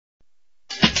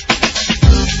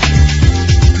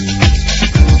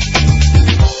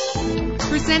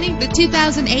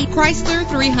2008 Chrysler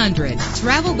 300.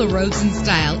 Travel the roads in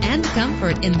style and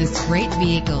comfort in this great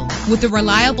vehicle. With a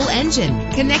reliable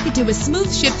engine connected to a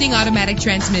smooth shifting automatic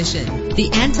transmission,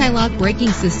 the anti-lock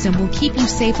braking system will keep you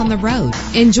safe on the road.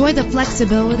 Enjoy the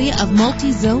flexibility of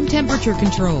multi-zone temperature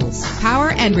controls. Power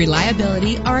and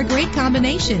reliability are a great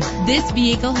combination. This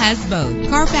vehicle has both.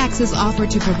 Carfax is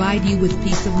offered to provide you with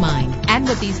peace of mind. And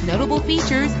with these notable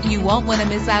features, you won't want to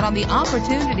miss out on the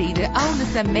opportunity to own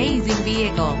this amazing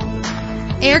vehicle.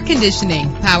 Air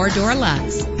conditioning, power door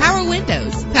locks, power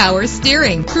windows, power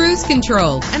steering, cruise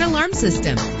control, an alarm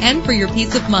system. And for your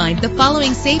peace of mind, the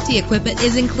following safety equipment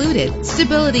is included: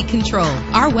 stability control.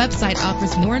 Our website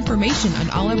offers more information on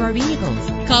all of our vehicles.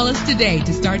 Call us today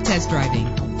to start test driving.